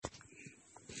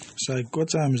It's like, what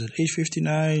time is it?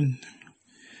 8:59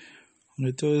 on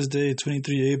a Thursday,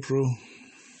 23 April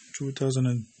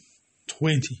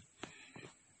 2020.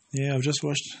 Yeah, I've just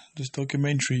watched this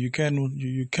documentary. You can't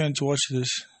watch this.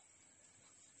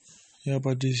 Yeah,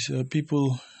 about these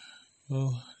people.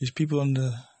 Well, these people in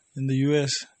the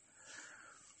US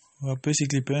who are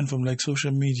basically banned from like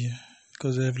social media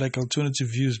because they have like alternative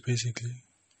views, basically.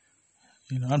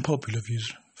 Unpopular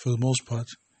views for the most part.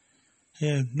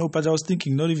 Yeah, no, but I was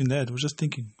thinking, not even that. I was just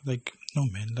thinking, like, no,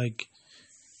 man, like,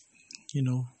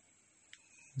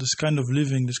 this kind of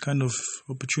living, this kind of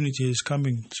opportunity is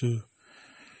coming to,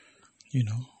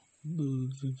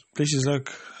 places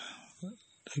like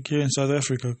here in South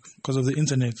Africa because of the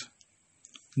internet,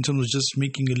 in terms of just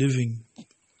making a living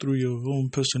through your own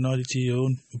personality, your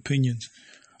own opinions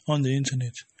on the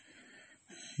internet.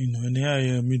 And here I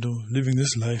am, living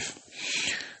this life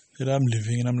that I'm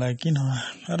living, and I'm like,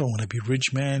 I don't want to be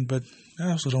rich, man, but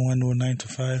I also don't want no 9 to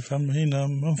 5. I'm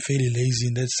fairly lazy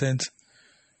in that sense,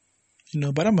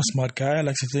 but I'm a smart guy. I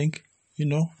like to think,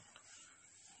 and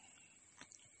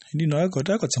I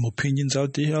got some opinions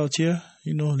out here,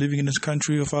 living in this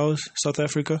country of ours, South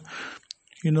Africa,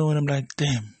 and I'm like,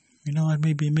 damn, you know what?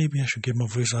 Maybe I should get my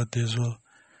voice out there as well.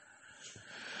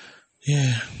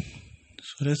 Yeah,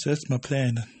 so that's my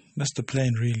plan. That's the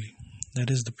plan, really. That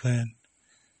is the plan.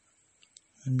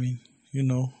 I mean,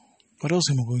 what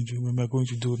else am I going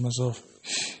to do with myself?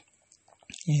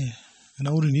 Yeah, and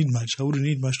I wouldn't need much. I wouldn't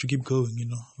need much to keep going.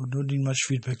 I don't need much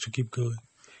feedback to keep going.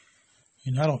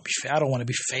 I don't want to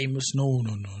be famous. No.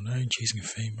 I ain't chasing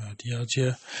fame out here.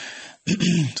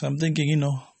 So I'm thinking, I'm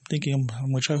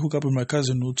gonna try to hook up with my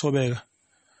cousin Utobega.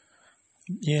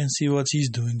 Yeah, and see what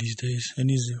he's doing these days. And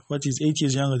he's 8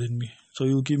 years younger than me. So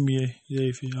he'll give me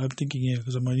I'm thinking,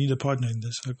 because I might need a partner in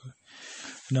this. Like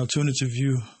an alternative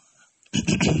view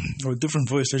or a different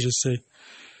voice, let's just say.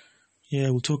 Yeah,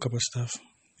 we'll talk about stuff,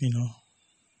 and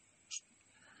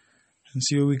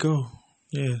see where we go.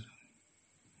 Yeah,